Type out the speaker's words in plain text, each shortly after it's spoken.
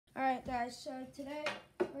guys, so today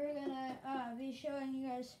we're gonna be showing you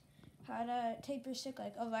guys how to tape your stick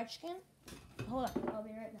like a chicken. Hold on, I'll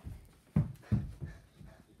be right back.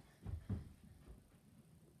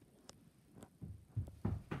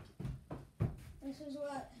 This is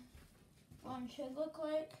what one should look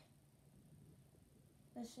like.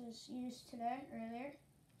 This is used today, earlier.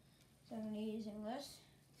 So I'm gonna be using this.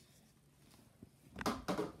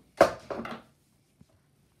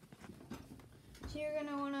 So you're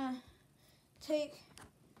gonna wanna take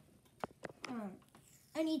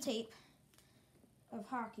any tape of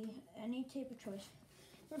hockey, any tape of choice,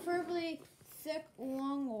 preferably thick,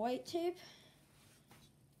 long, white tape.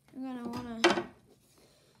 You're gonna wanna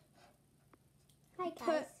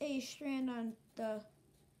put a strand on the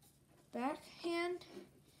back hand,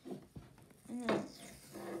 and then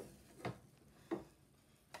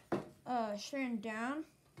a strand down,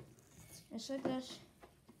 just like this,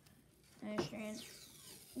 and a strand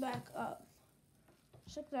back up,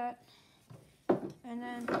 just like that. And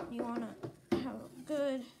then you want to have a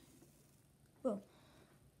good boom.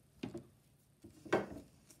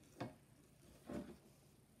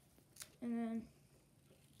 And then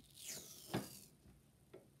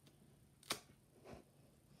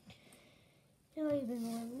not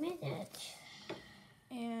even 1 minute.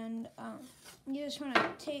 And you just want to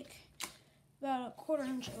take about a 1/4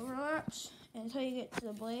 inch overlaps until you get to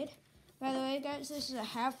the blade. By the way, guys, this is a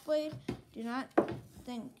half blade. Do not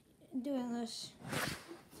think doing this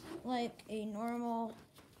like a normal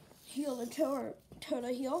heel to toe or toe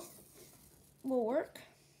to heel will work,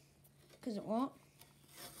 because it won't.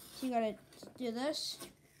 So you gotta do this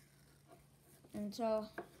until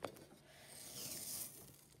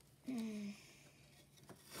you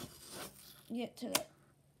get to the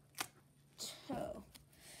toe.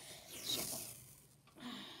 So,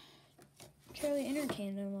 Charlie,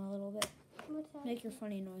 entertain them a little bit. Make your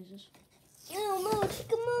funny noises. Moo,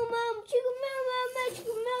 chicka moo, moo, chicka moo, moo, moo,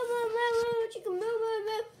 chicka moo, moo, moo, moo, chicka moo, moo,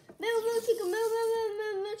 moo, moo, moo, chicka moo, moo, moo,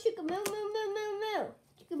 moo, moo, chicka moo, moo, moo, moo, moo,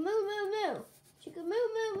 chicka moo, moo, moo, chicka moo,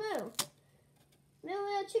 moo, moo, moo,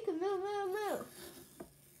 moo, chicka moo, moo, moo.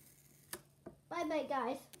 Bye, bye,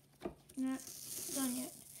 guys. Not done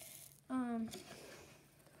yet.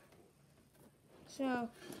 So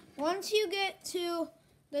once you get to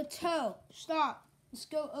the toe, stop. Let's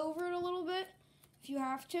go over it a little bit if you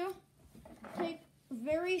have to. Take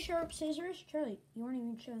very sharp scissors. Charlie, you weren't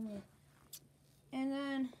even showing me. And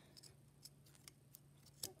then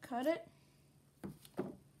cut it.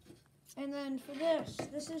 And then for this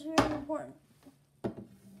is very important.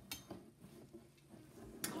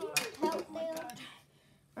 Help me.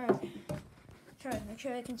 Alright. Charlie, make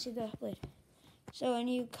sure I can see the blade. So when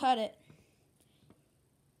you cut it,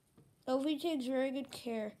 Ovie takes very good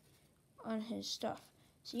care on his stuff.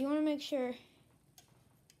 So you want to make sure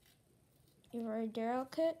you're very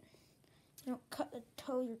delicate. Don't cut the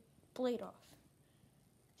toe of your blade off.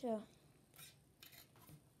 So